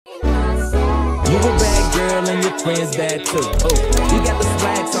girl and your friends bad too. Oh, you got the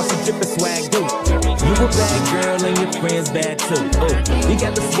swag, saucy drippin' swag too. You a bad girl and your friends bad too. Oh, you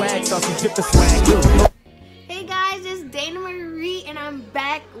got the swag, saucy drippin' swag too. Hey guys, it's Daina Marié and I'm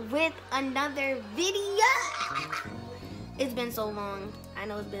back with another video. It's been so long. I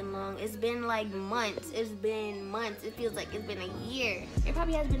know it's been long. It's been like months. It's been months. It feels like it's been a year. It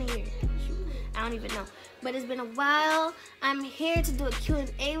probably has been a year. Shoot, I don't even know. But it's been a while. I'm here to do a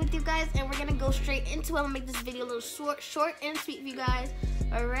Q&A with you guys, and we're gonna go straight into it. I'm gonna make this video a little short and sweet for you guys.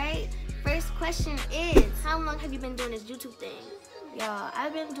 Alright? First question is, how long have you been doing this YouTube thing? Y'all,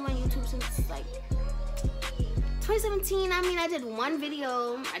 I've been doing YouTube since like 2017. I mean, I did one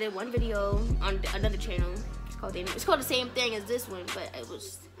video on another channel. It's called the same thing as this one, but I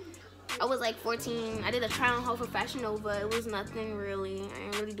was like 14. I did a try-on haul for Fashion Nova. It was nothing really. I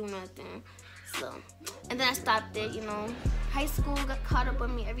didn't really do nothing. So, and then I stopped it, you know. High school got caught up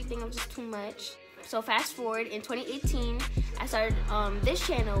on me. Everything was just too much. So fast forward, in 2018, I started this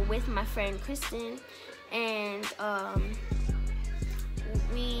channel with my friend Kristen, and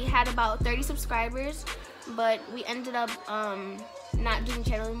we had about 30 subscribers, but we ended up not doing the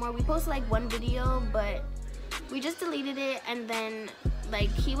channel anymore. We posted like one video, but we just deleted it. And then like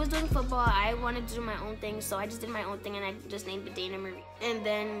he was doing football, I wanted to do my own thing, so I just did my own thing and I just named it Daina Marié. And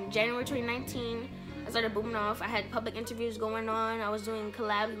then January 2019, I started booming off. I had public interviews going on. I was doing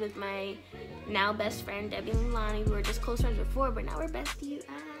collabs with my now best friend Debbie and Lonnie. We were just close friends before, but now we're besties.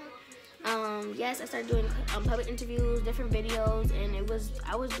 Yes, I started doing public interviews, different videos, and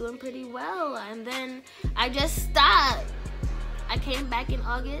I was doing pretty well. And then I just stopped. I came back in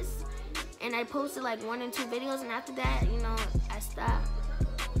August and I posted like 1 and 2 videos, and after that, you know, I stopped.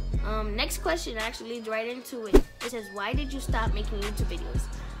 Next question actually leads right into it. It says, why did you stop making YouTube videos?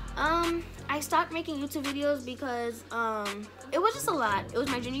 I stopped making YouTube videos because it was just a lot. It was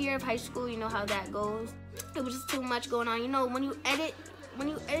my junior year of high school. You know how that goes. It was just too much going on. You know, when you edit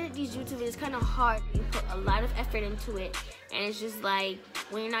these YouTube videos, it's kind of hard. You put a lot of effort into it, and it's just like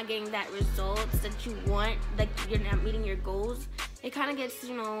when you're not getting that results that you want, like you're not meeting your goals, it kind of gets,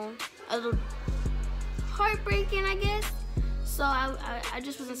 you know, a little heartbreaking, I guess. So I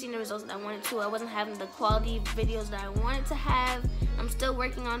just wasn't seeing the results that I wanted to. I wasn't having the quality videos that I wanted to have. I'm still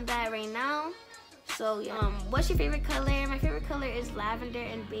working on that right now. So what's your favorite color? My favorite color is lavender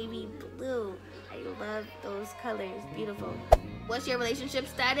and baby blue. I love those colors. Beautiful. What's your relationship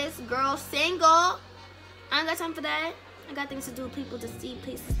status? Girl, single. I don't got time for that. I got things to do, people to see,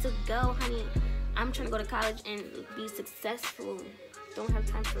 places to go, honey. I'm trying to go to college and be successful. Don't have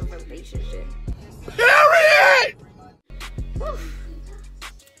time for a relationship. Period! Whew.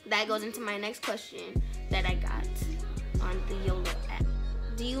 That goes into my next question that I got on the YOLO app.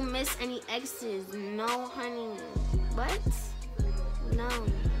 Do you miss any exes? No, honey. What? No.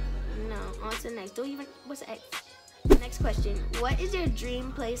 On to the next. What's the X? Next question. What is your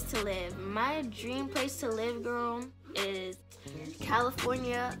dream place to live? My dream place to live, girl, is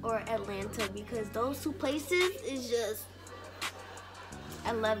California or Atlanta, because those two places is just,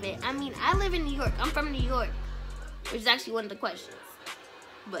 I love it. I mean, I live in New York. I'm from New York, which is actually one of the questions.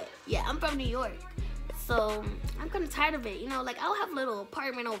 But yeah, I'm from New York. So I'm kind of tired of it. You know, like I'll have a little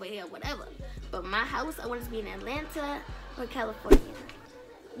apartment over here, whatever. But my house, I want it to be in Atlanta or California.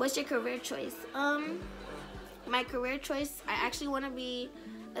 What's your career choice? My career choice, I actually want to be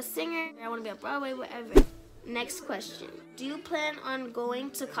a singer. I want to be on Broadway, whatever. Next question. Do you plan on going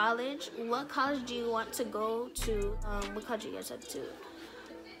to college? What college do you want to go to? What college are you accepted to?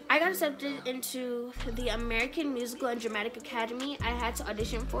 I got accepted into the American Musical and Dramatic Academy. I had to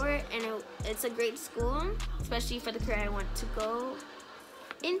audition for it, and it's a great school, especially for the career I want to go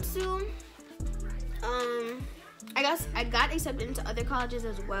into. I got accepted into other colleges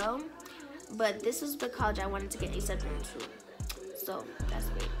as well, but this was the college I wanted to get accepted into. So that's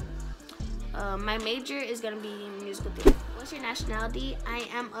great. My major is gonna be musical theater. What's your nationality? I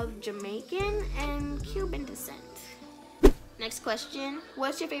am of Jamaican and Cuban descent. Next question.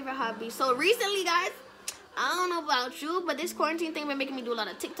 What's your favorite hobby? So recently, guys, I don't know about you, but this quarantine thing been making me do a lot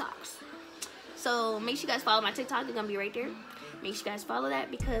of TikToks. So make sure you guys follow my TikTok. It's gonna be right there. Make sure you guys follow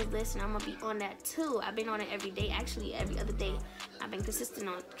that, because listen, I'm gonna be on that too. I've been on it every day, actually every other day. I've been consistent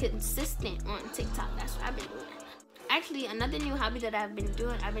on TikTok. That's what I've been doing. Actually, another new hobby that I've been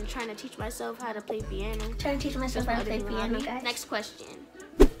doing, I've been trying to teach myself how to play piano. Trying to teach myself how to play piano, guys. Next question.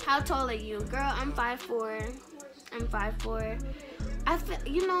 How tall are you? Girl, I'm 5'4". I'm 5'4".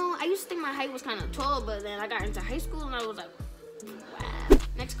 You know, I used to think my height was kind of tall, but then I got into high school and I was like, wow.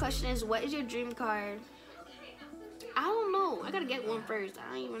 Next question is, what is your dream car? I don't know. I gotta get one first. I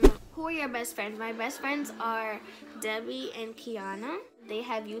don't even know. Who are your best friends? My best friends are Debbie and Kiana. they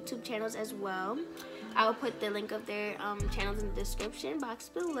have YouTube channels as well. I will put the link of their channels in the description box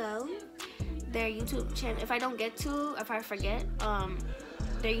below. Their YouTube channel, if I forget,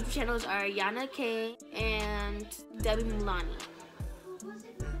 their YouTube channels are Yana K and Debbie Mulani.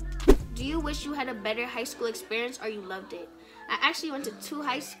 Do you wish you had a better high school experience or you loved it? I actually went to 2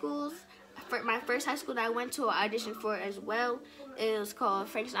 high schools. For my first high school that I went to, I auditioned for as well. It was called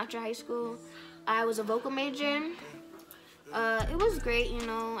Frank Sinatra High School. I was a vocal major. It was great, you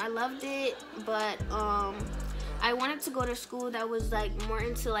know, I loved it, but I wanted to go to school that was like more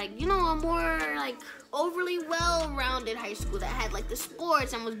into like, you know, a more like overly well-rounded high school that had like the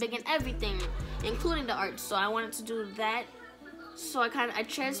sports and was big in everything, including the arts. So I wanted to do that. So I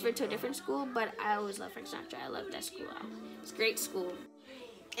transferred to a different school, but I always loved Frank Sinatra. I loved that school. It's a great school.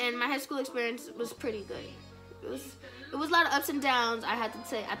 And my high school experience was pretty good. It was a lot of ups and downs. I have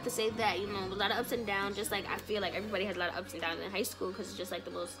to say that, you know, a lot of ups and downs. Just like I feel like everybody has a lot of ups and downs in high school because it's just like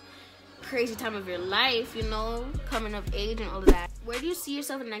the most crazy time of your life, you know, coming of age and all of that. Where do you see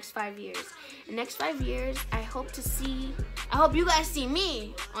yourself in the next 5 years? In the next 5 years, I hope you guys see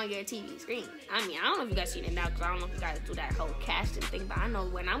me on your TV screen. I mean, I don't know if you guys seen it now because I don't know if you guys do that whole casting thing, but I know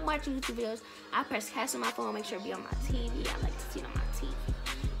when I'm watching YouTube videos, I press cast on my phone, make sure it be on my TV. I like to see it on my TV.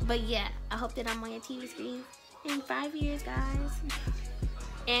 But yeah, I hope that I'm on your TV screen in 5 years, guys.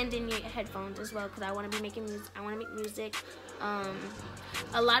 And in your headphones as well, because I want to be making music. I want to make music.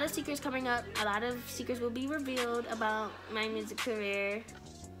 A lot of secrets coming up. A lot of secrets will be revealed about my music career.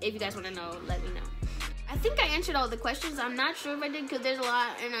 If you guys want to know, let me know. I think I answered all the questions. I'm not sure if I did because there's a lot,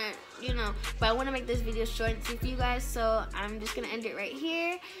 and but I want to make this video short and sweet for you guys, so I'm just gonna end it right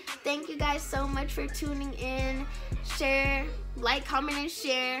here. Thank you guys so much for tuning in. Share, like, comment, and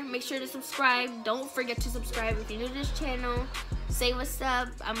share. Make sure to subscribe. Don't forget to subscribe if you're new to this channel. Say what's up.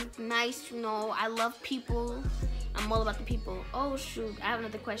 I'm nice, you know. I love people. I'm all about the people. Oh shoot, I have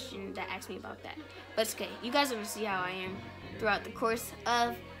another question that asked me about that, but it's okay. You guys are gonna see how I am throughout the course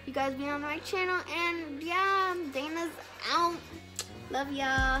of you guys being on my channel. And yeah, Daina's out. Love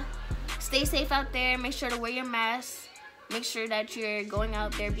y'all. Stay safe out there. Make sure to wear your mask. Make sure that you're going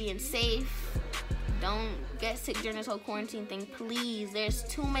out there being safe. Don't get sick during this whole quarantine thing, please. There's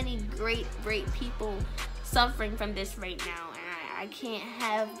too many great people suffering from this right now, and I can't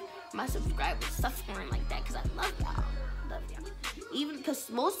have my subscribers suffering like that because I love y'all. Love y'all. Even because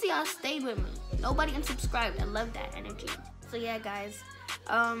most of y'all stayed with me. Nobody unsubscribed. I love that energy. So yeah, guys.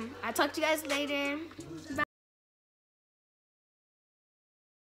 I'll talk to you guys later. Bye.